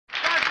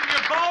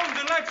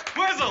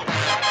twizzle.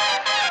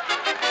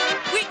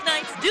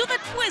 Weeknights, do the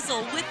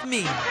twizzle with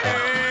me.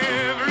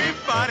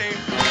 Everybody,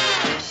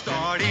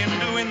 starting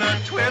doing the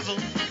twizzle.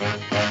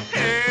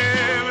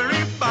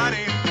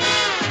 Everybody,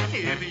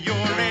 if you're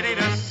ready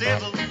to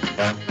sizzle,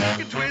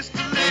 you twist a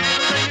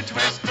little and you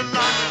twist a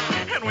lot.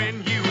 And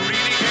when you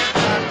really get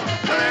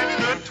hot,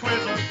 that's the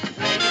twizzle.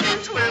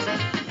 Twizzle,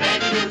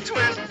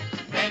 twizzle.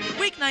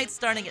 Weeknights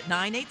starting at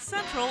 9/8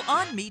 Central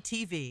on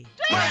MeTV.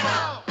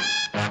 Twizzle!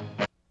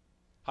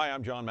 Hi,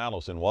 I'm John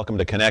Mallison. Welcome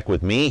to Connect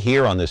with me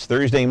here on this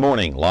Thursday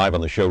morning, live on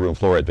the showroom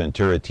floor at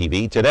Ventura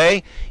TV.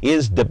 Today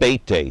is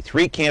debate day.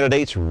 3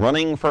 candidates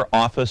running for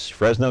office,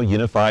 Fresno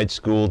Unified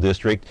School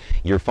District.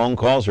 Your phone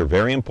calls are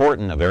very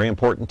important, a very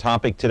important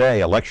topic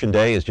today. Election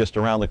day is just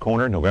around the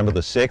corner, November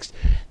the 6th.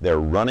 They're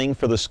running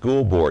for the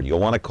school board. You'll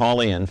want to call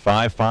in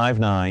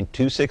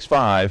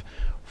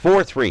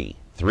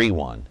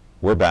 559-265-4331.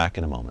 We're back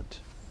in a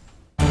moment.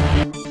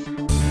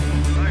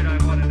 Tonight I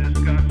want to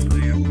discuss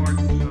the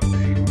importance of the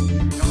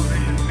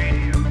television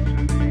medium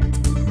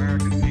to the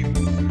American people.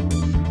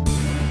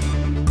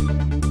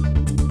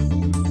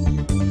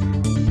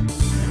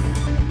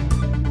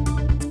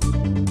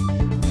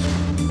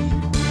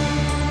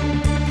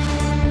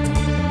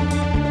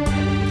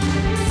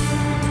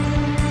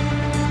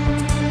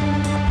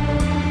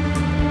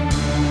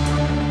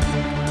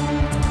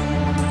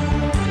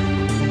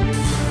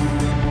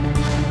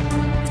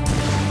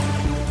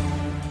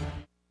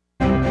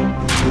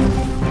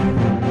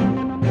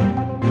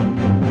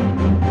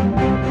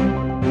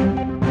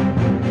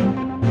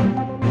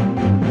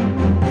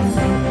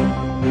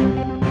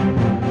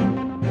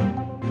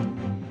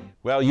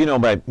 Well, you know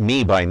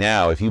me by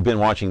now. If you've been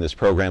watching this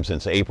program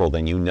since April,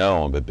 then you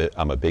know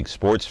I'm a big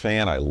sports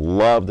fan. I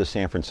love the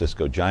San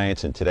Francisco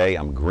Giants, and today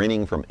I'm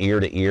grinning from ear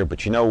to ear.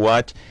 But you know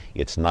what?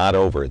 It's not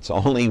over. It's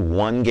only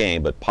one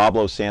game, but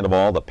Pablo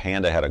Sandoval, the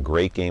Panda, had a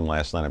great game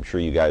last night. I'm sure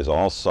you guys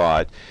all saw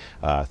it.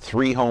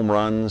 3 home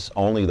runs,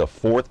 only the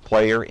 4th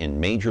player in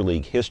Major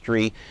League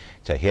history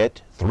to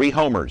hit 3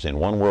 homers in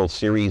one World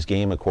Series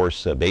game. Of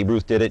course, Babe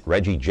Ruth did it,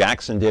 Reggie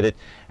Jackson did it,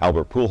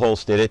 Albert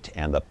Pujols did it,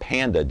 and the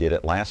Panda did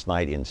it last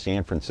night in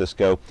San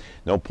Francisco.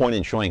 No point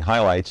in showing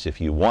highlights.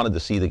 If you wanted to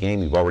see the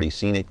game, you've already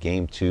seen it.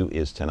 Game 2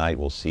 is tonight.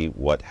 We'll see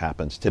what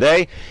happens.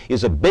 Today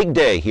is a big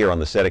day here on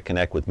the set of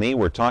Connect with Me.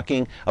 We're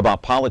talking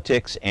about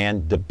politics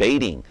and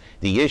debating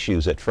the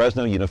issues at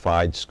Fresno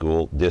Unified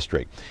School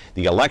District.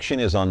 The election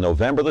is on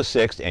November the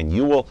 6th, and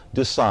you will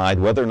decide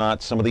whether or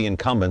not some of the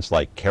incumbents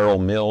like Carol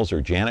Mills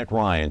or Janet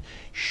Ryan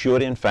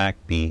should in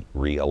fact be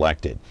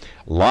re-elected.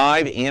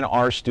 Live in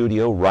our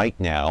studio right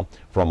now,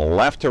 from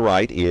left to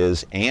right,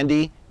 is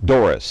Andy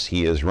Doris.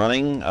 He is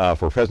running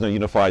for Fresno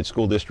Unified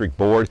School District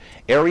Board,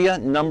 area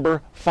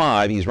number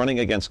 5. He's running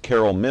against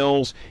Carol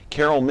Mills.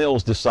 Carol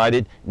Mills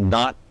decided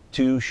not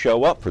to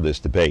show up for this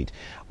debate.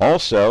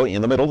 Also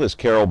in the middle is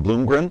Carol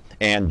Blomgren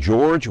and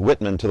George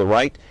Whitman to the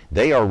right.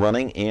 They are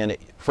running in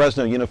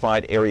Fresno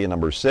Unified area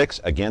number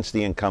 6 against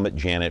the incumbent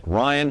Janet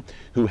Ryan,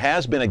 who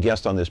has been a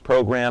guest on this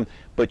program,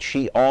 but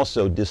she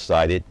also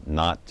decided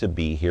not to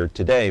be here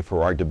today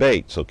for our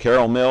debate. So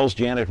Carol Mills,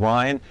 Janet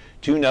Ryan,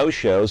 2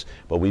 no-shows,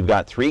 but we've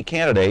got 3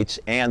 candidates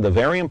and the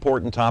very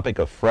important topic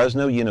of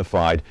Fresno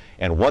Unified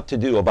and what to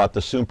do about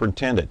the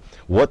superintendent,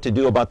 what to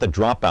do about the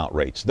dropout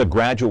rates, the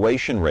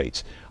graduation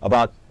rates,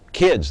 about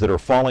kids that are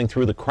falling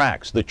through the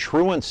cracks, the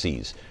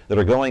truancies that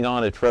are going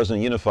on at Fresno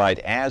Unified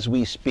as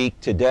we speak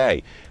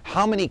today.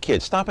 How many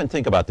kids, stop and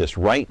think about this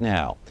right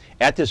now,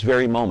 at this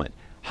very moment,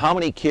 how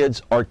many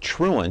kids are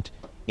truant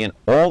in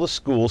all the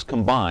schools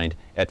combined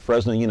at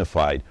Fresno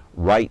Unified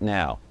right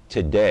now,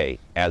 today,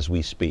 as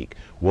we speak?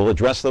 We'll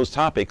address those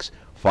topics.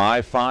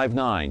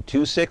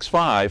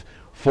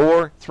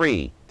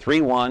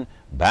 559-265-4331.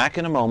 Back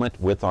in a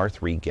moment with our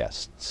 3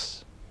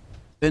 guests.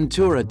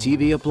 Ventura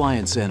TV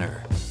Appliance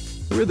Center.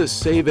 We're the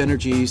save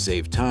energy,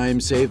 save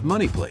time, save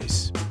money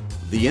place.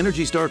 The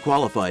Energy Star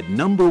qualified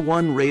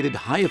 #1 rated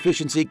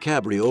high-efficiency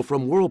Cabrio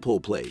from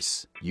Whirlpool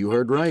Place. You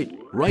heard right.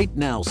 Right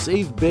now,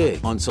 save big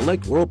on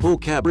select Whirlpool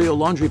Cabrio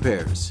laundry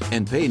pairs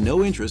and pay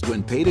no interest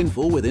when paid in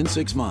full within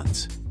 6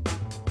 months.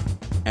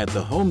 At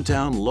the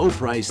hometown low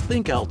price,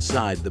 think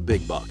outside the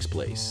big box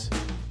place.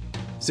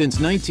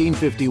 Since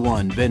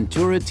 1951,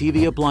 Ventura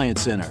TV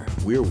Appliance Center.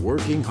 We're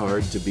working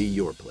hard to be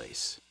your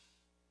place.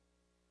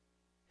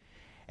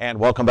 And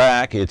welcome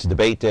back. It's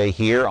debate day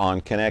here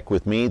on Connect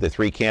with Me. The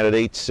 3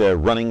 candidates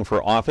running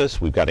for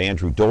office. We've got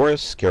Andrew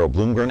Doris, Carol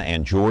Blomgren,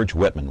 and George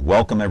Whitman.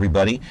 Welcome,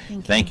 everybody.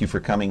 Thank you for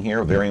coming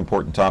here. A very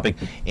important topic.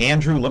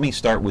 Andrew, let me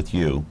start with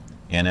you,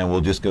 and then we'll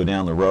just go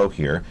down the row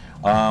here.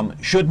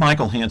 Should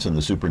Michael Hansen,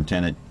 the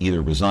superintendent,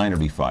 either resign or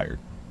be fired?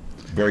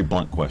 Very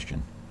blunt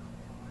question.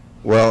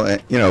 Well,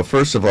 you know,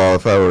 first of all,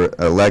 if I were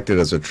elected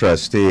as a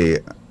trustee,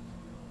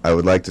 I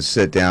would like to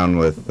sit down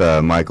with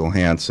Michael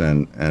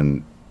Hansen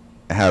and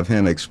have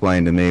him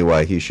explain to me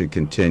why he should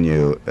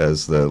continue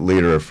as the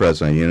leader of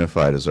Fresno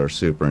Unified as our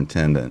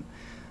superintendent.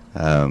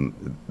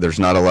 There's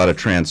not a lot of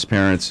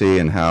transparency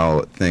in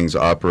how things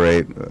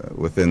operate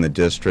within the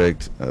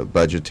district,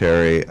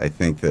 budgetary. I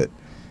think that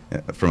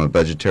from a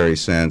budgetary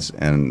sense,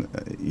 and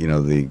you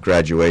know, the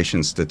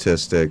graduation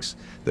statistics,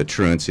 the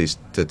truancy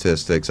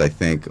statistics, I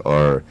think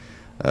are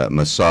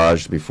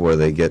massaged before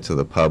they get to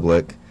the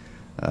public.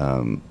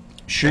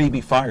 Should he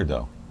be fired,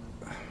 though?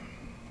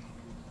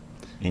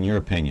 In your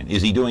opinion,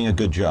 is he doing a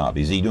good job?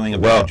 Is he doing a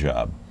bad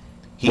job?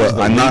 He's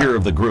the leader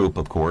of the group,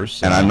 of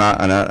course. And I'm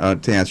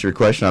not, to answer your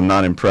question, I'm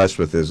not impressed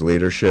with his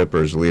leadership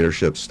or his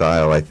leadership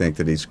style. I think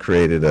that he's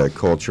created a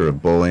culture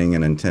of bullying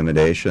and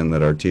intimidation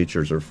that our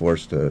teachers are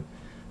forced to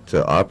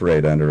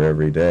operate under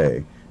every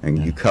day.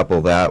 And you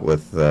couple that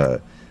with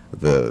the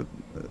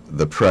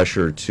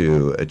pressure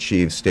to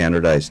achieve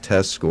standardized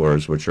test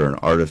scores, which are an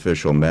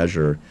artificial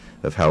measure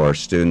of how our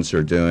students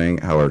are doing,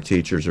 how our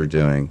teachers are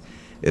doing.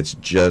 It's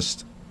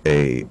just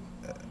a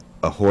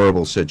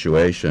horrible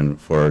situation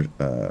for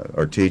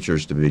our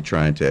teachers to be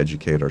trying to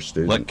educate our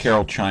students. Let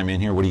Carol chime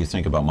in here. What do you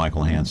think about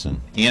Michael Hansen?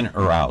 In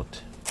or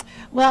out?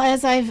 Well,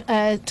 as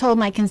I've told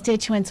my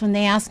constituents when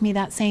they ask me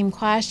that same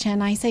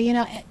question, I say, you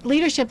know,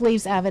 leadership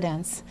leaves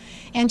evidence.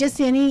 And just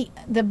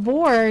the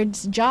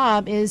board's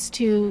job is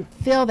to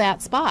fill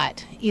that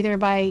spot, either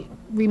by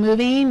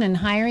removing and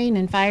hiring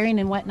and firing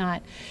and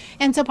whatnot.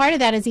 And so part of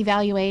that is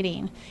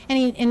evaluating.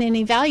 And in an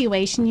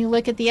evaluation, you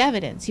look at the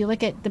evidence, you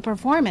look at the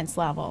performance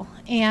level.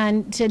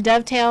 And to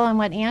dovetail on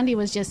what Andy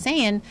was just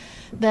saying,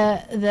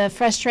 the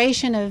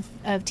frustration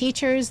of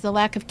teachers, the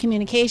lack of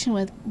communication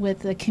with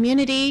the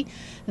community,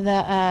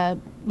 the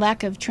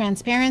lack of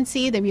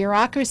transparency, the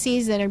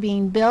bureaucracies that are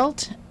being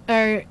built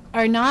are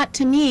not,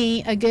 to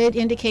me, a good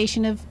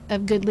indication of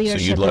good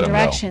leadership and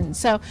direction.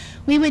 So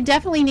we would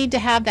definitely need to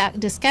have that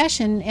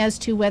discussion as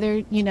to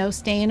whether, you know,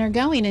 staying or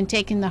going and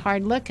taking the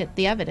hard look at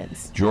the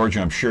evidence. George,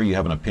 I'm sure you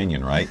have an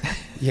opinion, right?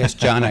 Yes,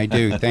 John, I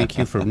do. Thank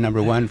you for,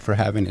 number one, for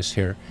having us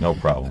here. No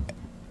problem.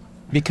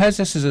 Because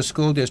this is a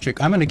school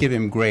district, I'm going to give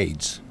him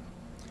grades.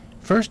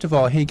 First of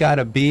all, he got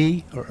a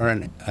B or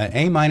an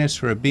A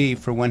minus or a B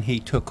for when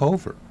he took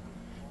over,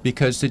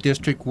 because the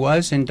district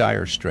was in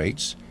dire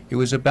straits. It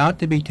was about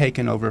to be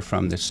taken over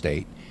from the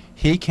state.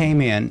 He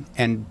came in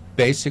and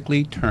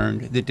basically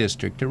turned the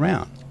district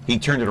around. He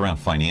turned it around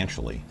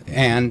financially.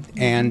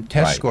 And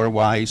test score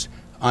wise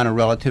on a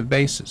relative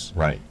basis.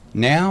 Right.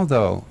 Now,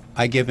 though,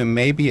 I give him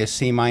maybe a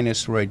C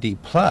minus or a D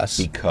plus.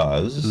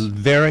 Because?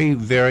 Very,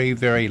 very,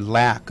 very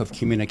lack of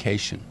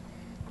communication.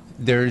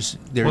 Well,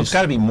 it's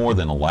got to be more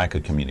than a lack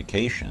of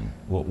communication.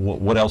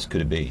 What else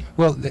could it be?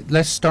 Well,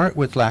 let's start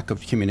with lack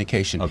of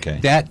communication. Okay.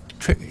 That,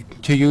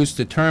 to use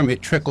the term,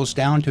 it trickles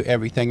down to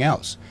everything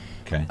else.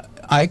 Okay.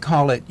 I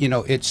call it, you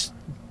know, it's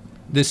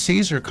the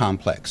Caesar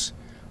complex.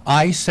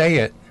 I say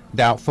it,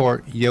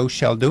 therefore you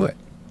shall do it.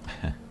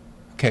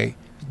 Okay.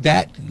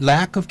 That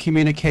lack of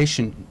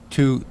communication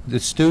to the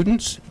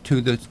students,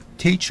 to the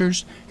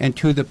teachers, and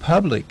to the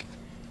public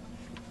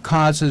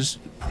causes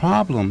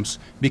problems,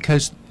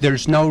 because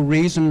there's no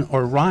reason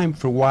or rhyme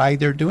for why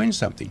they're doing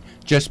something,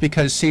 just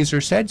because Caesar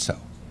said so.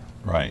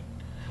 Right.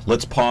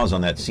 Let's pause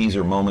on that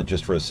Caesar moment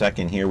just for a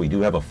second here. We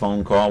do have a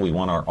phone call. We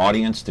want our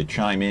audience to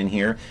chime in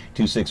here,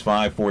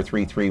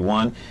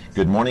 265-4331.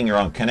 Good morning. You're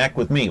on Connect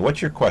with Me.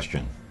 What's your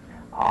question?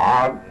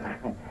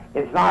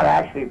 It's not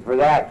actually for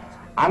that.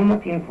 I'm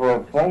looking for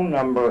a phone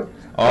number.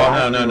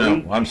 Oh,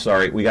 no. I'm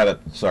sorry.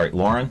 Sorry.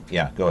 Lauren?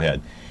 Yeah, go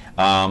ahead.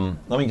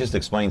 Let me just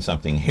explain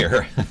something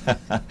here.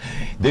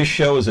 This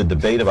show is a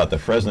debate about the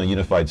Fresno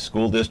Unified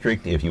School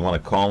District. If you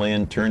want to call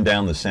in, turn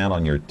down the sound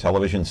on your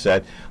television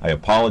set. I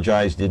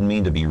apologize, didn't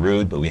mean to be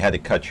rude, but we had to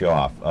cut you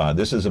off.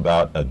 This is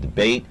about a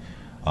debate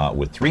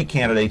with three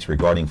candidates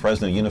regarding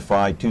Fresno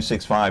Unified,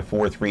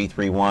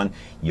 265-4331.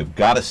 You've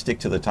got to stick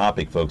to the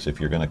topic, folks, if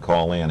you're going to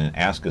call in and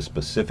ask a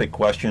specific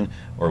question,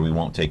 or we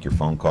won't take your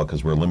phone call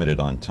because we're limited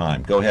on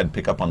time. Go ahead and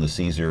pick up on the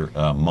Caesar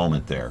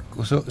moment there.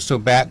 So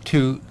back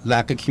to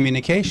lack of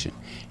communication.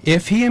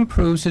 If he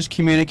improves his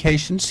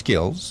communication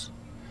skills,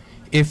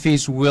 if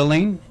he's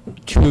willing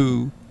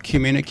to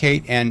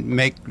communicate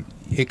and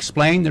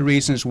explain the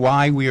reasons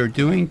why we are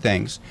doing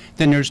things,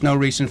 then there's no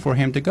reason for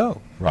him to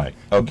go. Right.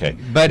 Okay.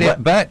 But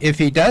if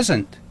he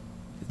doesn't,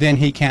 then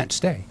he can't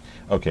stay.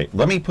 Okay.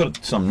 Let me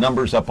put some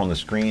numbers up on the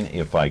screen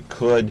if I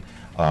could.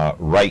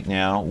 Right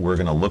now, we're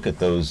going to look at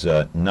those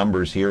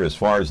numbers here as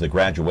far as the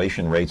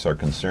graduation rates are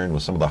concerned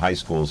with some of the high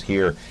schools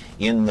here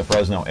in the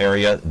Fresno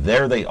area.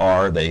 There they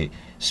are. They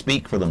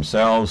speak for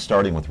themselves,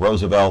 starting with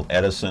Roosevelt,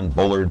 Edison,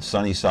 Bullard,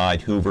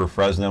 Sunnyside, Hoover,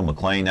 Fresno,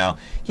 McLean. Now,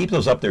 keep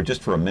those up there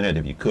just for a minute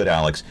if you could,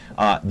 Alex.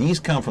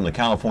 These come from the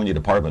California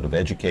Department of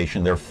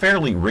Education. They're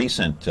fairly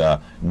recent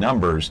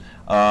numbers.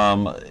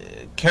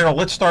 Carol,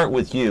 let's start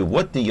with you.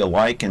 What do you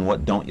like and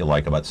what don't you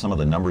like about some of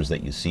the numbers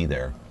that you see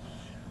there?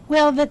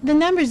 Well, the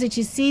numbers that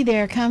you see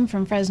there come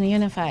from Fresno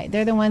Unified.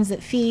 They're the ones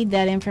that feed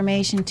that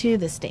information to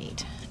the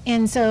state.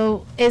 And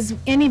so as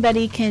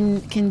anybody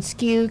can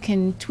skew,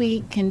 can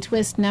tweak, can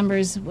twist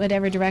numbers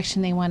whatever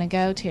direction they want to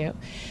go to.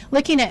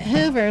 Looking at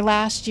Hoover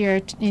last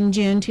year in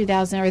June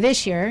 2000, or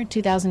this year,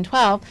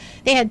 2012,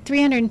 they had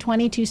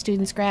 322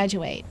 students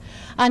graduate.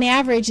 On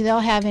average, they'll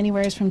have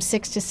anywhere from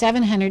 600 to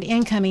 700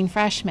 incoming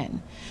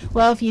freshmen.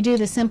 Well, if you do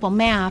the simple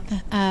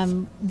math,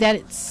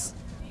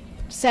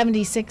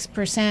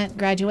 76%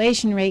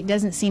 graduation rate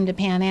doesn't seem to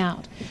pan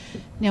out.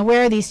 Now,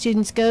 where are these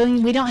students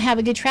going? We don't have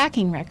a good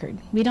tracking record.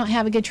 We don't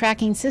have a good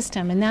tracking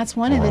system, and that's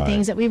one of the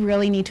things that we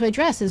really need to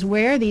address is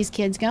where are these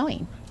kids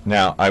going?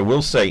 Now, I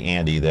will say,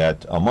 Andy,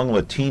 that among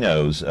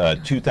Latinos,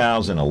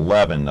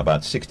 2011,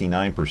 about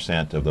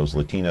 69% of those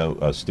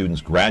Latino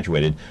students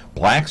graduated.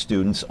 Black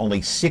students,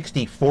 only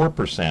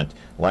 64%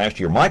 last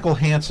year. Michael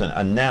Hansen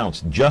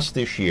announced just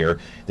this year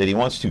that he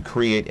wants to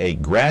create a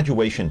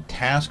graduation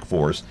task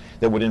force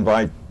that would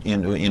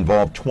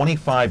involve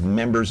 25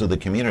 members of the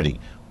community.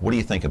 What do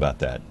you think about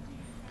that?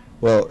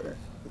 Well,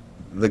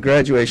 the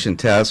graduation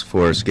task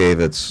force gave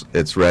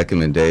its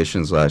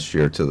recommendations last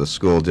year to the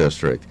school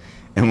district.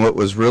 And what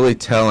was really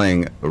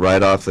telling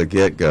right off the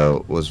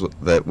get-go was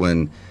that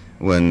when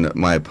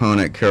my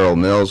opponent, Carol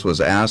Mills,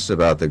 was asked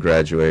about the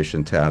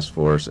graduation task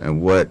force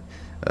and what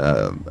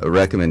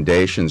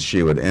recommendations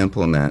she would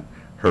implement,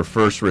 her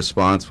first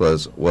response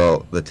was,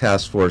 well, the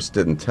task force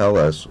didn't tell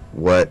us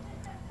what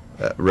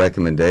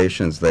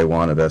recommendations they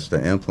wanted us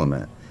to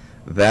implement.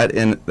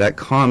 That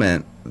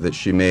comment that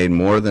she made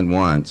more than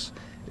once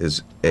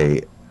is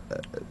a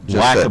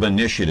lack of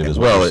initiative is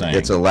what you're saying. Well,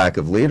 it's a lack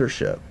of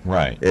leadership.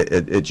 Right.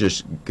 It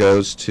just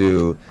goes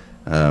to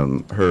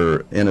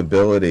her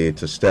inability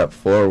to step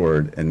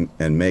forward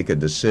and make a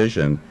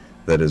decision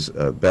that is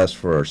best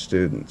for our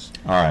students.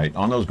 All right.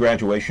 On those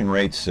graduation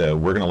rates, we're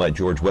going to let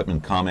George Whitman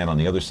comment on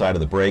the other side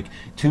of the break.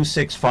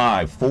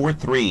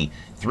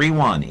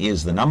 265-4331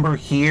 is the number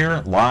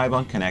here live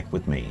on Connect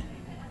with Me.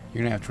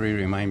 You're going to have to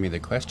remind me of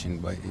the question,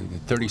 but the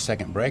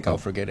 30-second break, I'll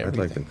forget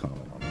everything. I'd like to call it.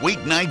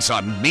 Weeknights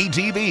on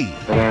MeTV.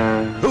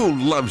 Who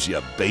loves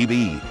you,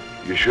 baby?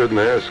 You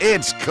shouldn't ask.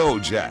 It's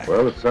Kojak.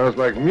 Well, it sounds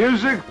like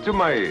music to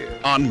my ear.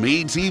 On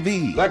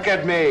MeTV. Look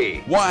at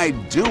me. Why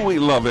do we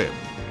love him?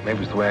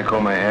 Maybe it's the way I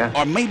comb my hair.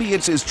 Or maybe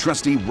it's his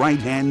trusty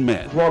right-hand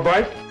man. More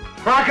bite?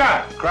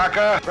 Cracker!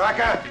 Cracker!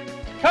 Cracker!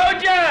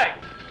 Kojak!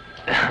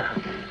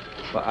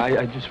 Well,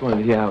 I just wanted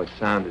to hear how it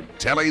sounded.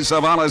 Telly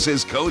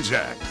Savalas'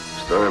 Kojak.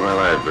 Story of my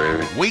life,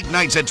 baby.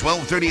 Weeknights at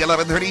 12:30,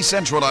 11:30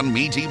 Central on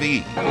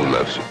MeTV. Who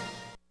loves you?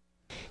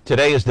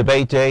 Today is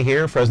debate day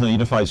here, Fresno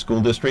Unified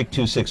School District,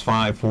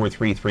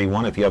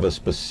 265-4331. If you have a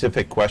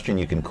specific question,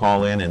 you can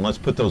call in, and let's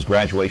put those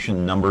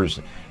graduation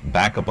numbers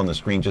back up on the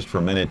screen just for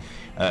a minute.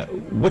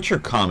 What's your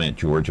comment,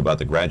 George, about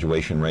the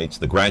graduation rates,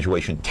 the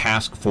graduation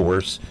task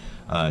force,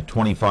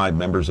 25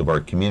 members of our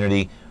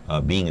community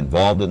being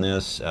involved in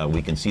this?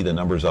 We can see the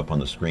numbers up on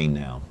the screen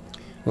now.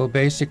 Well,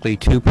 basically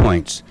 2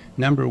 points.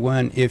 Number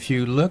one, if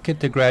you look at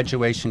the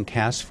graduation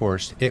task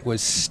force, it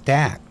was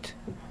stacked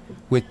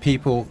with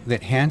people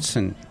that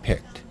Hansen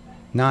picked,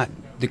 not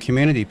the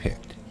community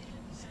picked.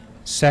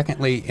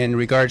 Secondly, in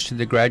regards to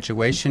the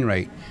graduation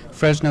rate,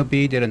 Fresno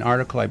Bee did an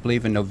article, I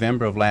believe, in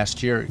November of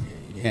last year,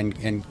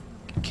 and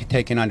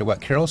taking on to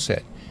what Carol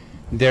said.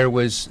 There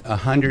was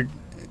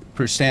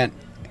 100%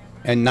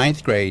 in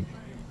ninth grade.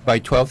 By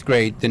 12th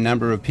grade, the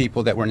number of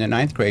people that were in the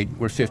ninth grade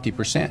were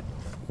 50%.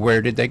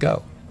 Where did they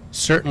go?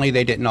 Certainly,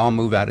 they didn't all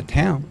move out of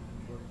town.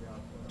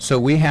 So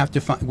we have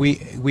to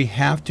we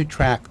have to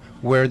track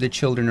where the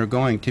children are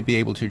going to be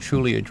able to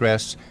truly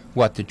address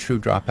what the true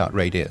dropout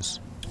rate is.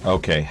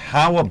 Okay,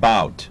 how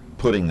about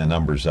putting the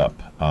numbers up,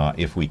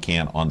 if we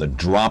can, on the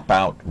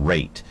dropout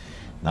rate?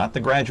 Not the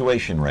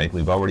graduation rate,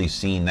 we've already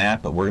seen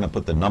that, but we're going to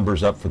put the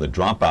numbers up for the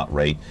dropout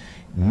rate.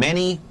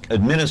 Many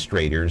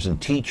administrators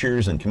and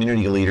teachers and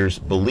community leaders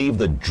believe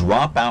the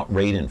dropout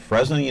rate in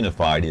Fresno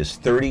Unified is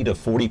 30 to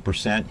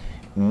 40%,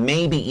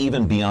 maybe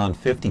even beyond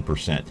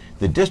 50%.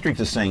 The district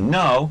is saying,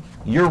 no,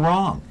 you're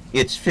wrong.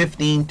 It's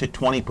 15 to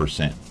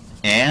 20%.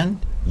 And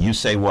you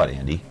say what,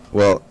 Andy?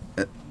 Well,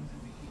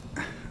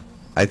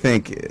 I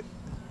think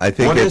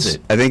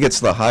it's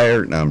the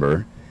higher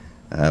number.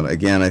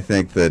 Again, I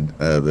think that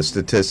the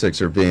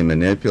statistics are being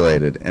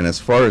manipulated. And as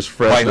far as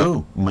Fresno, by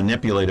who?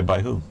 Manipulated by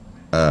who?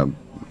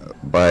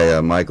 By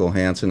Michael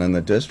Hansen and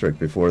the district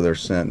before they're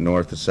sent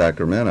north to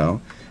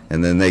Sacramento,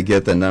 and then they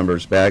get the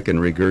numbers back and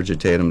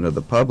regurgitate them to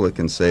the public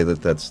and say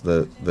that that's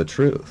the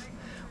truth.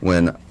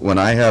 When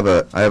I have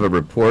a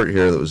report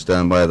here that was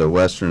done by the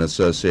Western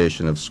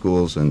Association of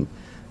Schools and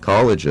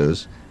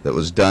Colleges that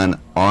was done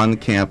on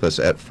campus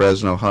at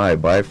Fresno High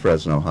by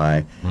Fresno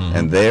High,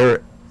 and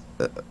there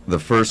the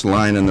first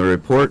line in the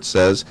report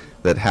says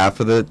that half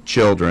of the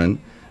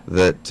children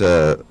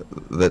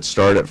that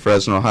start at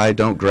Fresno High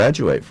don't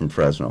graduate from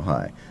Fresno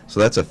High. So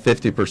that's a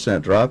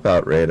 50%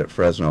 dropout rate at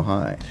Fresno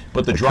High.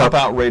 But the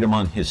dropout rate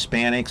among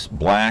Hispanics,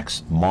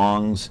 blacks,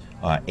 Hmongs,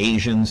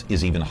 Asians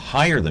is even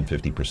higher than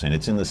 50%.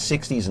 It's in the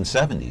 60s and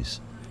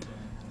 70s.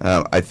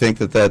 I think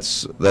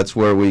that's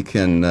where we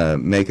can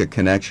make a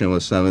connection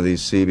with some of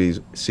these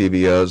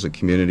CBOs, the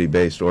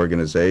community-based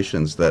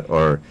organizations that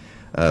are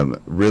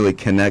really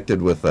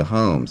connected with the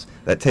homes.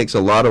 That takes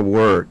a lot of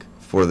work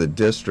for the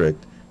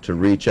district to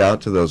reach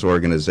out to those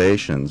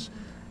organizations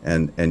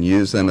and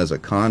use them as a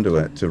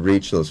conduit to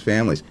reach those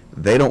families.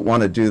 They don't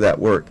want to do that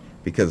work.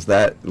 because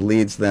that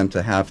leads them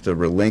to have to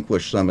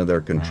relinquish some of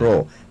their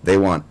control. They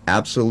want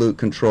absolute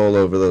control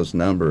over those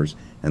numbers,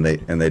 and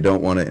they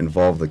don't want to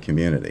involve the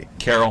community.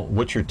 Carol,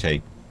 what's your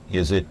take?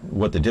 Is it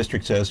what the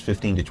district says,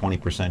 15 to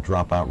 20%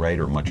 dropout rate,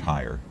 or much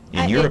higher?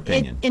 In your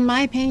opinion? In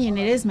my opinion,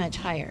 it is much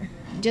higher,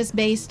 just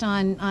based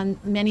on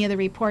many of the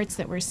reports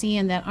that we're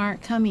seeing that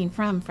aren't coming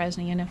from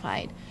Fresno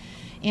Unified.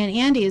 And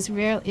Andy is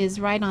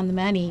right on the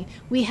money.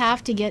 We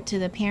have to get to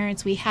the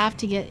parents. We have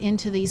to get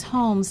into these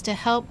homes to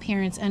help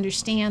parents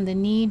understand the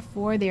need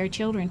for their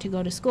children to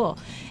go to school.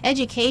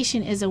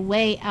 Education is a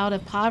way out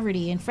of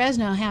poverty. In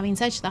Fresno, having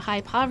such the high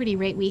poverty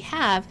rate we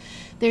have,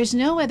 there's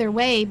no other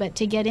way but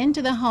to get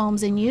into the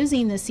homes and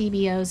using the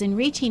CBOs and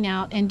reaching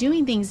out and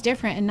doing things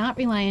different and not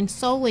relying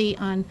solely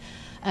on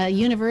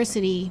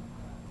university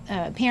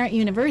parent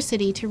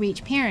university to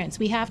reach parents.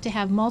 We have to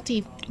have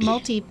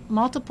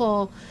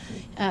multiple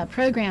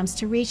programs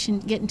to reach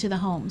and get into the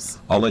homes.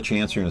 I'll let you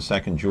answer in a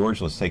second,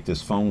 George. Let's take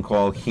this phone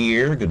call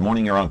here. Good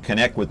morning. You're on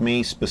Connect with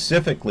Me.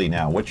 Specifically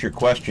now, what's your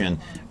question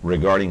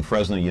regarding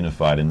Fresno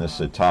Unified and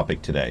this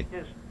topic today?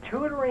 Does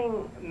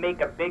tutoring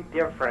make a big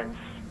difference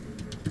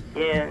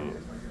in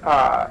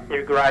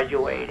their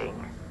graduating?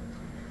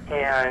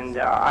 And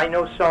I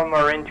know some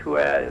are into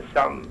it,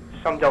 some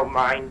don't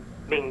mind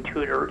being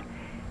tutored.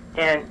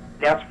 And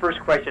that's the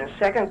first question.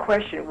 Second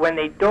question, when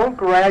they don't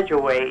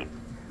graduate,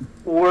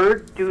 where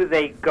do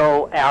they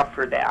go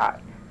after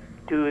that?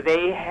 Do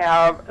they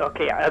have,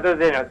 other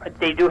than,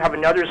 they do have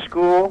another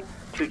school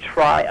to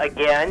try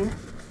again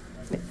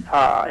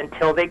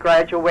until they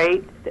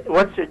graduate?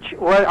 What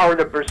are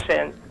the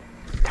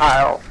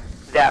percentile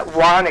that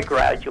want to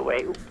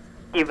graduate,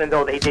 even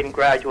though they didn't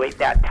graduate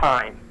that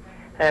time?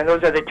 And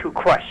those are the two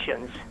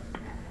questions.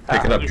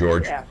 Pick it up,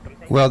 George.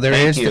 Well,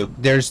 there's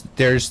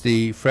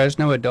the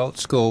Fresno Adult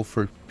School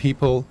for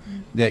people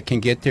that can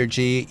get their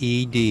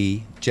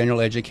GED, General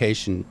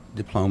Education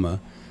Diploma,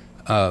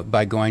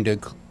 by going to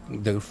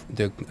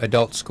the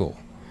adult school.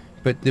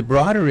 But the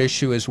broader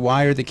issue is,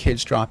 why are the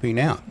kids dropping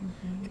out?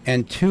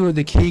 And two of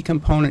the key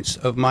components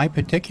of my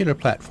particular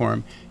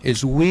platform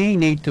is we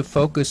need to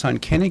focus on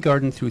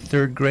kindergarten through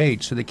third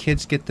grade so the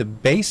kids get the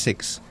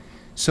basics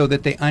so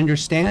that they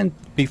understand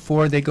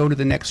before they go to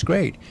the next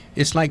grade.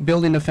 It's like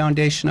building a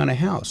foundation on a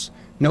house.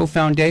 No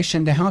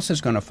foundation, the house is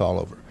going to fall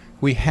over.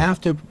 We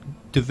have to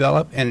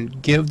develop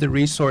and give the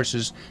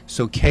resources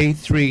so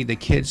K-3, the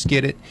kids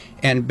get it.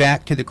 And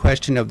back to the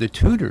question of the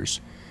tutors.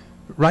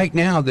 Right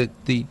now, the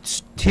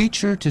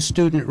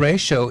teacher-to-student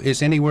ratio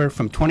is anywhere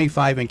from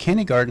 25 in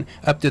kindergarten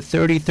up to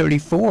 30,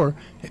 34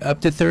 up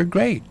to third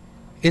grade.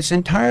 It's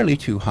entirely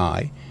too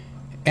high.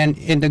 And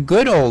in the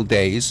good old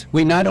days,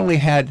 we not only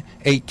had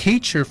a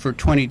teacher for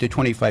 20 to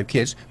 25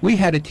 kids, we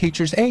had a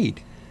teacher's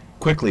aide.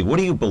 Quickly, what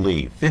do you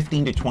believe?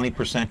 15 to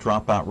 20%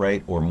 dropout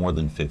rate, or more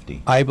than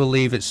 50? I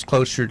believe it's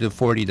closer to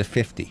 40 to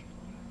 50.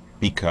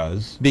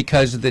 Because?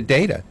 Because of the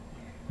data.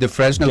 The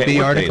Fresno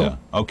Bee article. Data?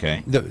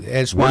 Okay. Where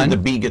did the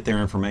Bee get their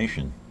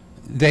information?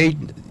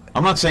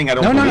 I'm not saying I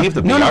don't believe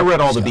the Bee. I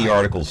read all the Bee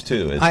articles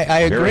too. It's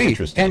I agree. Very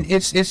interesting. And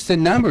it's the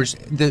numbers.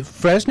 The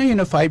Fresno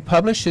Unified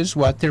publishes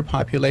what their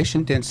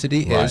population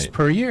density is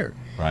per year.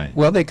 Right.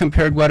 Well, they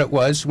compared what it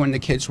was when the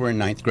kids were in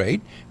 9th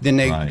grade. Then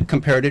they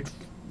compared it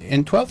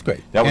in 12th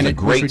grade. That was a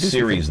great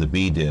series the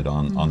Bee did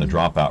on the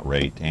dropout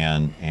rate,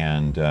 and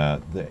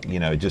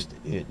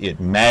it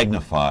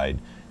magnified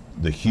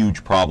the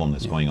huge problem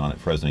that's going on at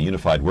Fresno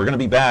Unified. We're going to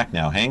be back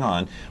now. Hang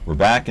on. We're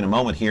back in a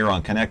moment here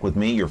on Connect with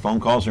Me. Your phone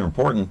calls are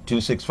important.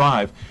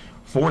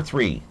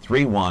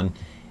 265-4331.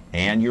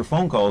 And your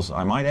phone calls,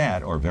 I might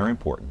add, are very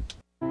important.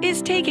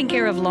 Is taking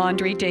care of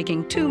laundry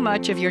taking too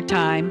much of your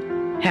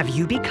time? Have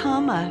you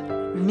become a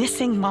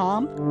missing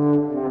mom?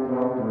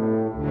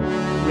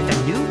 With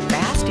a new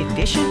fast,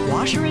 efficient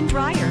washer and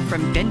dryer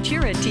from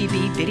Ventura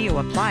TV Video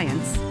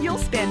Appliance, you'll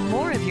spend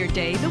more of your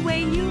day the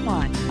way you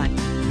want.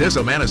 This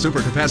Amana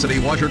Super Capacity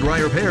Washer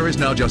Dryer Pair is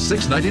now just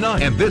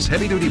 $6.99, and this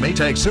heavy-duty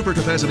Maytag Super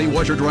Capacity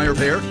Washer Dryer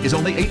Pair is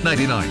only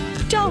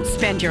 $8.99. Don't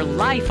spend your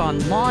life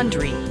on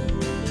laundry.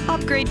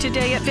 Upgrade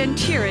today at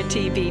Ventura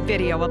TV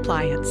Video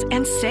Appliance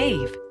and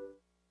save.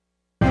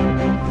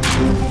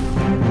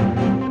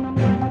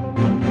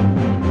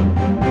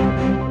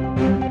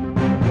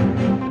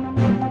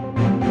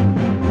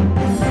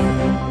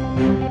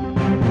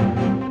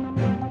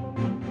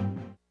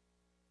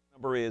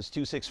 Is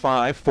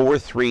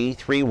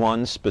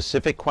 265-4331.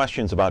 Specific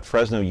questions about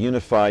Fresno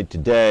Unified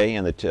today,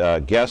 and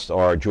the guests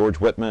are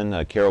George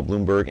Whitman, Carol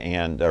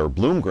Blomgren, or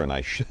Blomgren,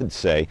 I should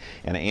say,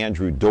 and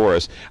Andrew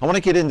Doris. I want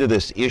to get into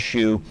this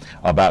issue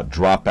about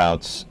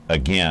dropouts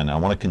again. I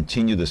want to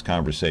continue this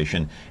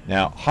conversation.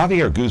 Now,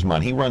 Javier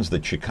Guzman, he runs the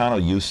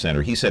Chicano Youth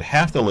Center. He said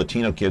half the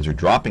Latino kids are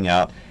dropping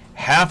out.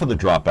 Half of the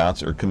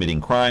dropouts are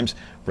committing crimes.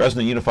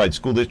 Fresno Unified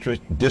School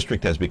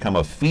District has become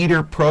a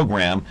feeder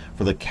program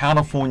for the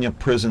California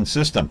prison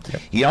system.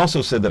 Yep. He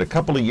also said that a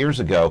couple of years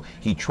ago,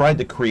 he tried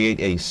to create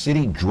a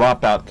city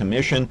dropout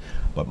commission,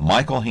 but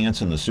Michael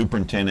Hansen, the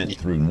superintendent,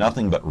 threw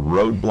nothing but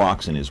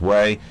roadblocks in his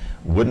way,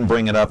 wouldn't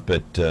bring it up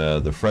at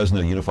the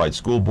Fresno Unified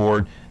School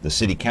Board. The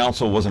city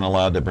council wasn't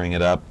allowed to bring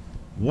it up.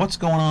 What's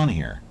going on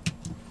here?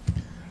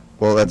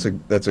 Well,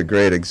 that's a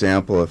great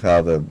example of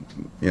how the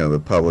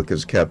public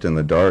is kept in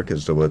the dark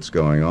as to what's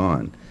going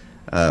on.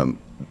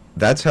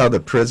 That's how the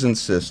prison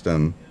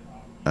system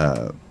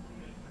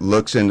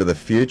looks into the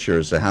future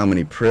as to how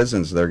many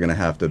prisons they're going to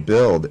have to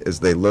build as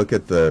they look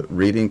at the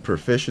reading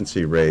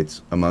proficiency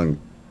rates among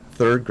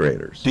third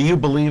graders. Do you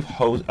believe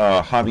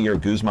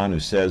Javier Guzman, who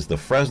says the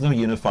Fresno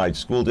Unified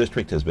School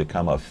District has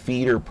become a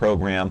feeder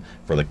program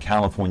for the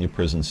California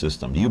prison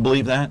system? Do you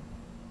believe that?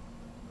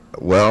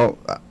 Well,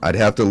 I'd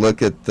have to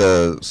look at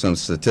some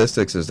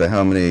statistics as to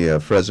how many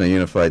Fresno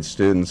Unified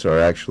students are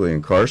actually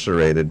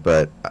incarcerated,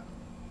 but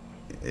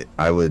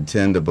I would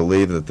tend to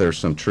believe that there's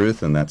some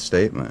truth in that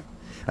statement.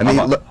 I mean,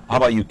 how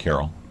about you,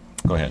 Carol?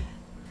 Go ahead.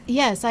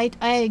 Yes, I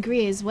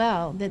agree as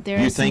well that there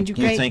is some great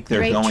You think they're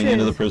great going truth.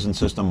 into the prison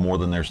system more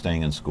than they're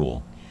staying in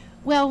school?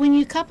 Well, when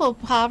you couple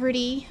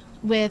poverty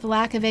with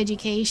lack of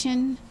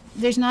education,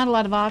 there's not a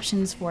lot of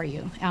options for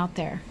you out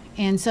there.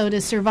 And so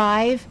to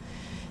survive,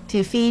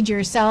 to feed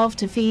yourself,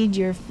 to feed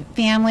your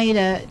family,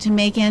 to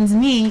make ends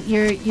meet,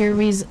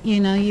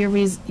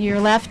 you're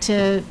left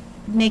to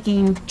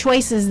making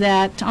choices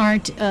that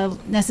aren't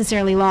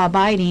necessarily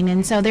law-abiding,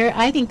 and so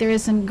I think there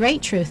is some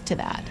great truth to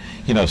that.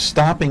 You know,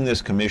 stopping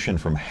this commission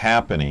from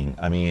happening,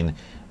 I mean,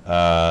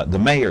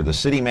 the mayor, the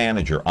city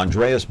manager,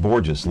 Andreas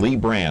Borges, Lee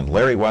Brand,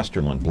 Larry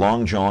Westerlund,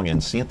 Blong Jong,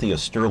 and Cynthia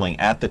Sterling,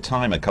 at the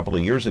time, a couple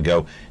of years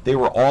ago, they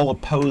were all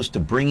opposed to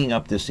bringing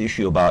up this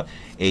issue about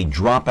a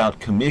dropout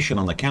commission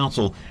on the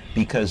council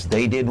because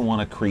they didn't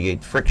want to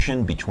create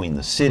friction between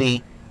the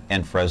city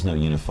and Fresno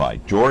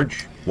Unified.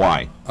 George,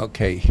 why?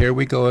 Okay, here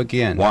we go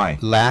again. Why?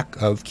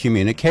 Lack of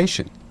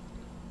communication.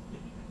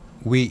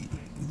 We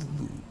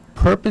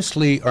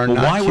purposely are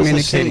not why was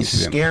the city communicating to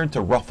them. scared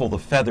to ruffle the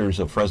feathers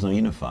of Fresno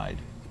Unified?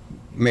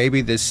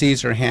 Maybe the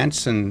Caesar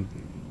Hansen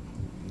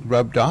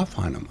rubbed off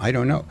on them. I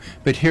don't know.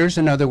 But here's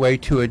another way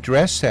to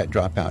address that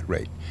dropout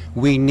rate.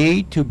 We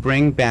need to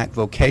bring back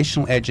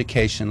vocational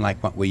education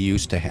like what we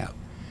used to have.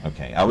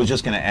 Okay, I was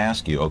just going to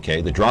ask you,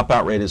 okay, the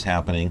dropout rate is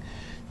happening.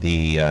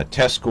 The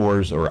test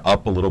scores are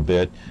up a little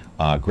bit.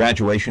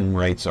 Graduation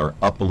rates are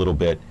up a little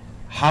bit.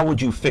 How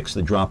would you fix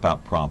the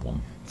dropout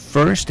problem?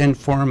 First and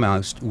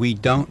foremost, we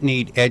don't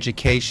need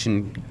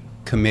education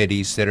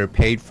committees that are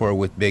paid for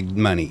with big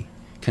money,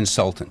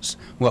 consultants.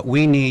 What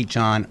we need,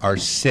 John, are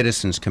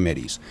citizens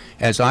committees.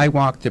 As I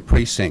walk the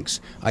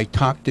precincts, I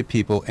talk to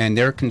people, and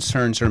their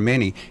concerns are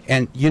many.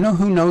 And you know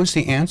who knows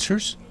the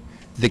answers?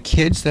 The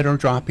kids that are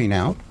dropping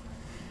out,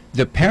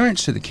 the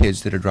parents of the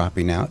kids that are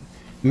dropping out,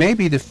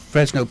 maybe the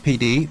Fresno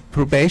PD,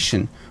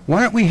 probation.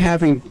 Why aren't we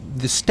having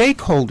the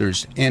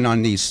stakeholders in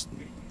on these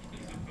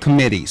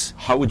committees?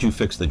 How would you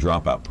fix the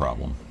dropout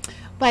problem?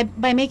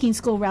 By making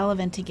school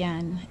relevant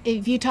again.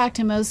 If you talk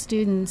to most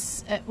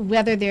students,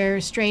 whether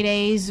they're straight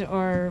A's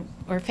or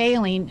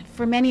failing,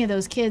 for many of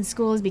those kids,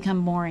 school has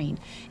become boring.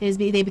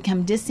 They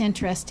become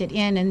disinterested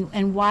in,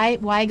 and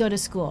why go to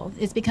school?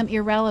 It's become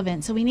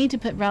irrelevant. So we need to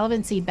put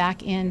relevancy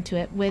back into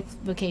it with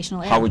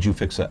vocational ed. How would you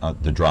fix the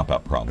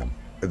dropout problem?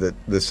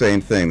 The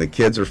same thing. The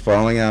kids are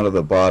falling out of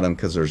the bottom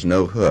because there's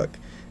no hook.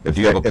 Do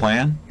you have a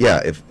plan?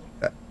 If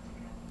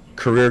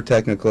career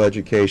technical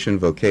education,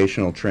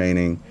 vocational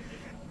training,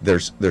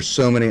 there's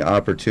so many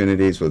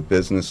opportunities with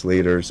business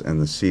leaders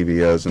and the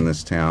CBOs in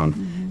this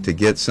town to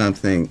get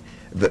something.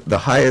 The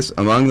highest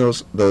among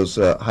those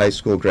high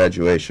school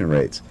graduation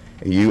rates.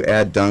 You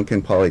add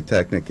Duncan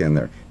Polytechnic in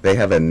there. They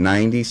have a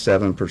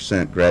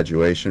 97%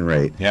 graduation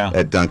rate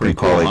at Duncan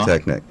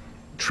Polytechnic.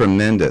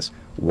 Tremendous.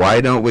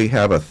 Why don't we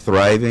have a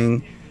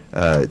thriving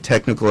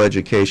technical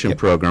education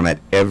program at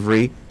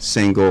every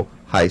single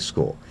high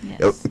school?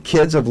 Yes.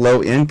 Kids of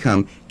low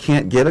income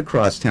can't get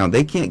across town.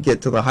 They can't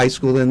get to the high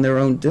school in their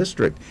own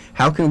district.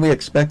 How can we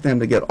expect them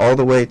to get all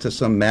the way to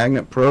some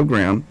magnet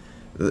program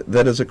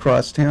that is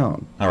across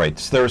town? All right.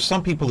 So there are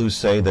some people who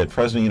say that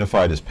Fresno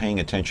Unified is paying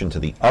attention to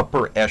the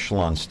upper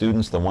echelon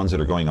students, the ones that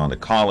are going on to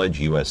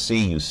college,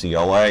 USC,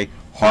 UCLA,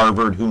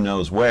 Harvard, who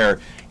knows where,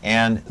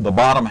 and the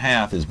bottom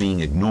half is being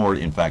ignored,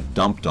 in fact,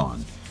 dumped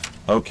on.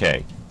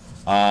 Okay.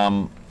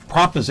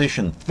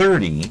 Proposition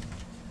 30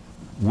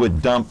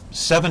 would dump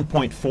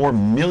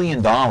 $7.4 million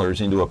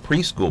into a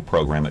preschool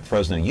program at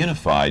Fresno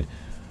Unified.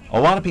 A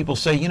lot of people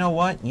say, you know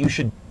what, you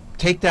should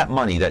take that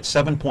money, that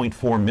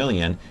 $7.4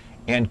 million,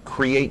 and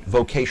create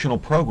vocational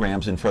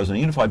programs in Fresno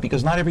Unified,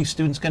 because not every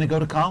student's going to go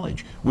to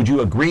college. Would you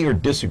agree or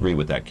disagree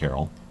with that,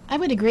 Carol? I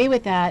would agree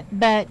with that,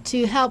 but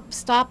to help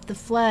stop the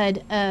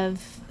flood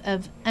of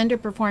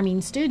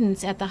underperforming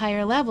students at the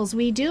higher levels,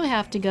 we do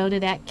have to go to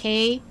that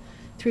K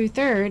through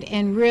third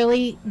and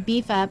really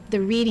beef up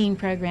the reading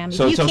program.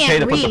 So it's okay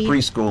to put the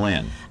preschool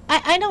in?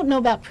 I don't know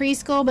about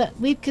preschool,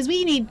 but because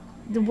we need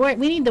the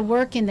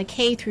work in the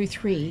K through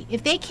 3.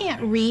 If they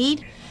can't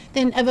read,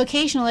 then a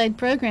vocational ed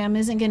program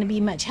isn't going to be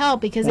much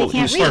help because they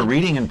can't read. You start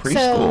reading in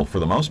preschool for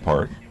the most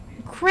part.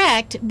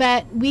 Correct,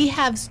 but we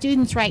have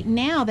students right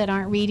now that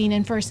aren't reading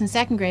in first and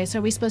second grade, so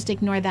are we supposed to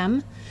ignore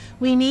them?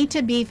 We need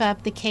to beef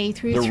up the K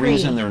through 3. The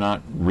reason they're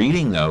not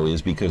reading, though,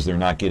 is because they're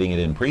not getting it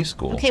in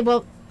preschool. Okay,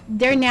 well,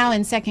 they're now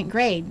in second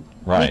grade.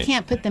 Right. We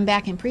can't put them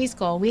back in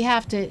preschool. We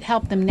have to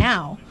help them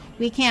now.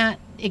 We can't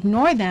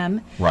ignore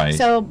them. Right.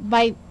 So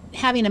by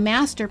having a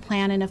master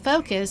plan and a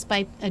focus,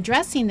 by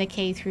addressing the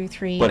K through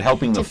 3, But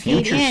helping the to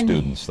feed future in-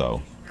 students,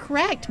 though.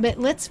 Correct, but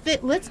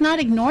let's not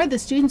ignore the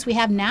students we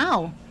have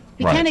now.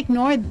 We Right. can't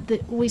ignore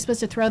we're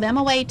supposed to throw them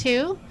away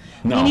too.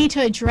 No. We need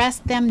to address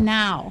them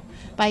now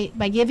by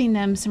giving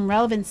them some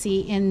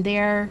relevancy in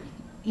their,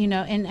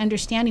 and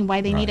understanding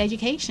why they need Right.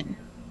 education.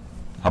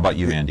 How about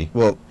you, Andy?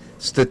 Well,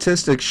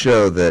 statistics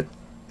show that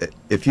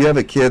if you have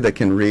a kid that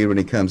can read when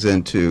he comes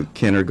into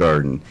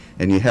kindergarten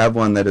and you have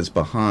one that is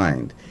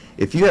behind,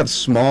 if you have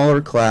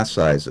smaller class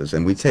sizes,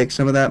 and we take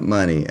some of that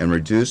money and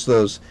reduce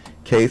those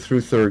K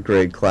through 3rd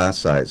grade class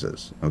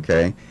sizes,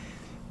 okay,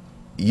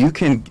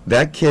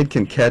 that kid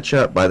can catch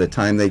up by the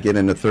time they get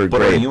into 3rd But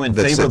grade. are you in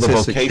favor of the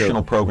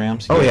vocational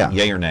programs? Oh, yeah.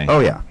 Yay or nay? Oh,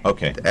 yeah.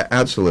 Okay.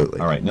 Absolutely.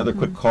 All right, another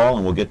quick call,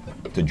 and we'll get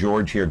to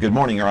George here. Good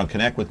morning. You're on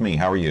Connect with Me.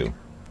 How are you?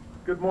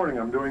 Good morning.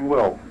 I'm doing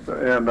well,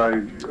 and I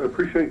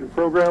appreciate your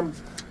program.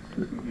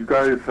 You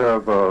guys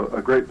have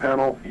a great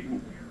panel.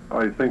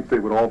 I think they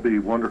would all be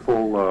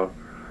wonderful.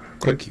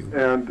 Thank you.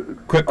 And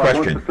Quick I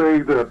question. want to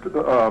say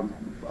that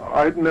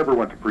I never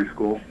went to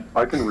preschool.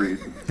 I can read,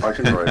 I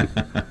can write,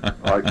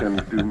 I can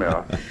do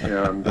math,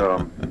 and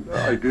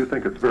I do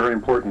think it's very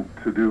important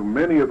to do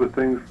many of the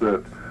things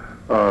that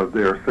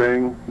they are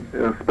saying,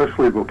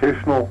 especially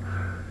vocational.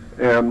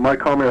 And my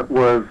comment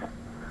was,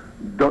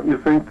 don't you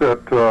think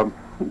that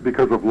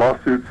because of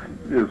lawsuits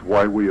is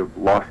why we have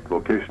lost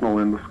vocational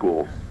in the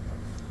schools?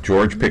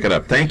 George, pick it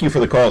up. Thank you for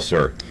the call,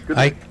 sir.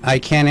 I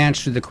can't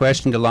answer the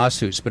question to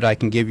lawsuits, but I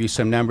can give you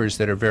some numbers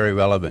that are very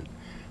relevant.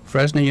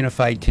 Fresno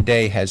Unified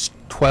today has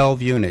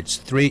 12 units,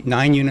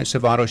 9 units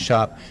of auto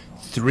shop,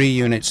 3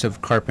 units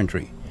of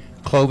carpentry.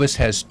 Clovis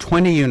has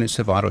 20 units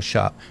of auto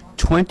shop,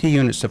 20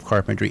 units of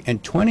carpentry,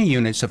 and 20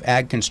 units of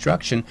ag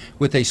construction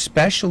with a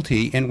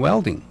specialty in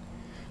welding.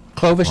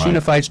 Clovis Right.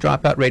 Unified's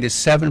dropout rate is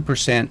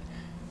 7%.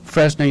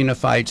 Fresno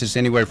Unified's is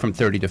anywhere from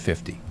 30 to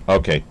 50.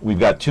 Okay, we've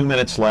got 2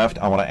 minutes left.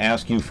 I want to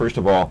ask you, first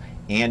of all,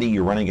 Andy,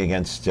 you're running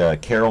against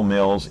Carol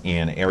Mills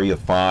in Area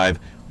 5.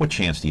 What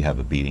chance do you have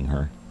of beating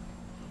her?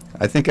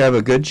 I think I have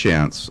a good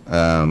chance.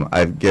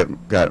 I've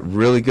got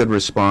really good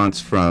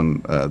response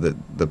from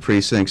the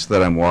precincts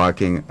that I'm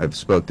walking. I've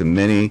spoke to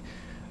many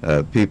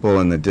people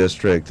in the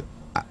district.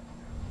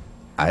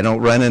 I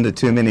don't run into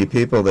too many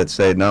people that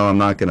say, no, I'm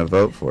not going to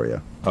vote for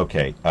you.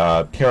 Okay,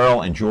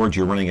 Carol and George,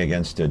 you're running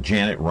against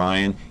Janet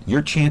Ryan.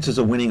 Your chances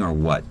of winning are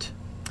what?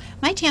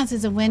 My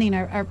chances of winning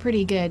are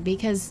pretty good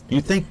because You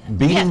think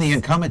beating Yes. the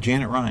incumbent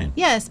Janet Ryan?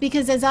 Yes,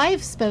 because as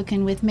I've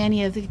spoken with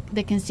many of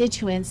the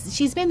constituents,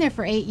 she's been there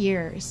for 8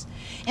 years.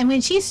 And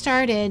when she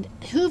started,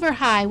 Hoover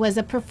High was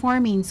a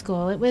performing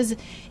school. It was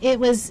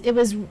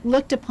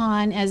looked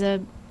upon as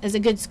a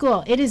good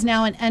school. It is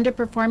now an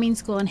underperforming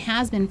school and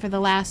has been for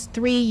the last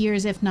 3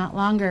 years, if not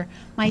longer.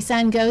 My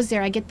son goes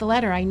there. I get the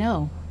letter. I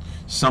know.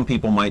 Some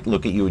people might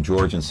look at you,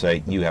 George, and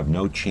say, you have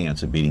no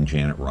chance of beating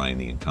Janet Ryan,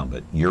 the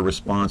incumbent. Your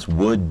response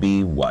would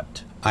be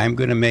what? I'm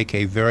going to make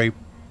a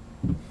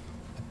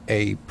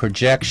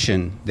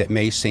projection that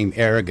may seem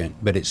arrogant,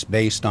 but it's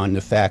based on the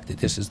fact that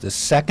this is the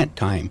second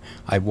time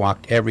I've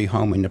walked every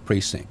home in the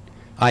precinct.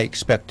 I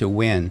expect to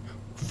win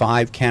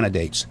 5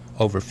 candidates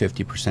over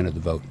 50% of the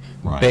vote,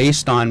 Right.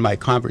 based on my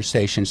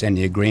conversations and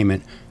the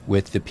agreement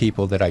with the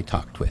people that I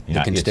talked with,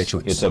 the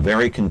constituents. It's a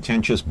very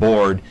contentious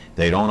board.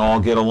 They don't all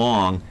get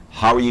along.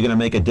 How are you going to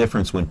make a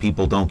difference when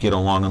people don't get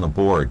along on the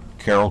board?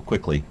 Carol,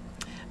 quickly.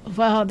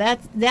 Well,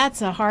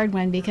 that's a hard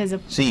one because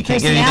of See, you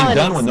can't get anything done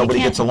personalities. when You nobody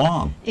can't- gets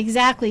along.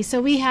 Exactly.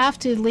 So we have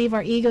to leave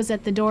our egos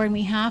at the door, and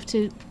we have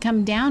to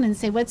come down and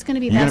say what's going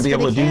to be You're going best to be for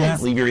able the to do kids.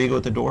 that? Leave your ego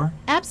at the door?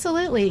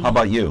 Absolutely. How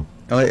about you?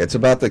 Oh, it's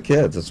about the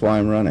kids. That's why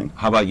I'm running.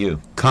 How about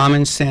you?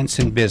 Common sense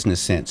and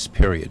business sense,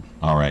 period.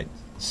 All right.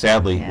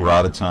 Sadly, we're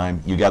out of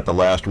time. You got the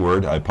last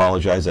word. I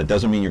apologize. That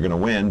doesn't mean you're going to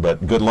win,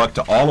 but good luck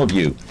to all of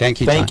you. Thank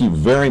you, Thank John. you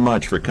very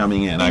much for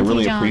coming in. I Thank you,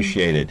 really John.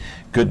 appreciate it.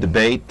 Good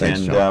debate,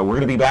 Thanks, and John. we're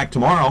going to be back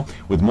tomorrow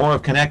with more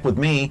of Connect with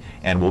Me,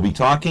 and we'll be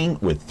talking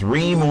with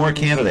 3 more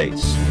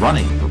candidates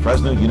running for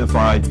Fresno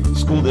Unified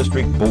School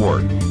District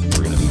Board.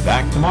 We're going to be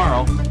back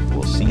tomorrow.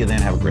 We'll see you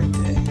then. Have a great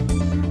day.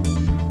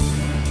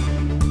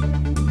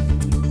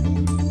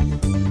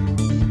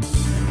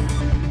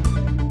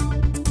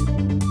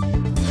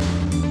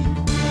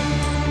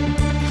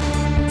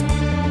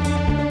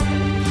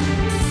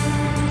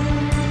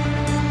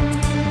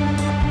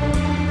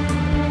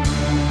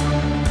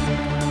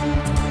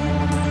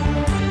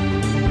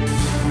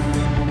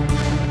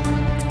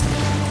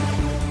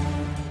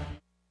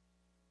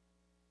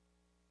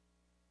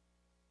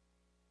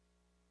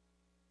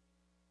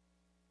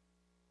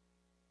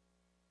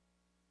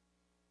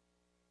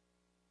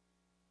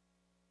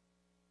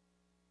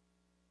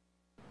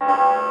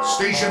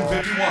 Station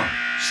 51.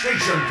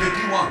 Station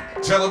 51.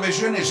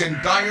 Television is in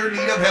dire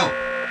need of help.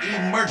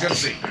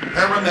 Emergency.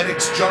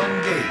 Paramedics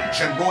John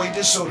Gage and Roy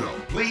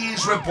DeSoto,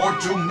 please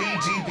report to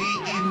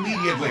MeTV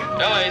immediately.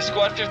 LA,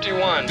 Squad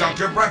 51.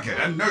 Dr. Brackett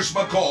and Nurse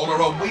McCall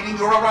are awaiting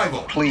your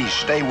arrival. Please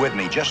stay with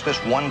me. Just this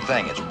one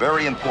thing. It's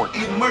very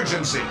important.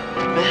 Emergency.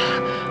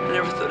 Man, I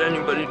never thought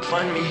anybody'd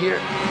find me here.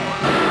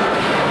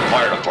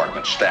 Fire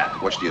department,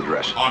 stat. What's the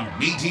address? On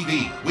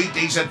MeTV,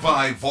 weekdays at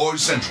 5, 4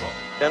 Central.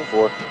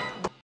 10-4.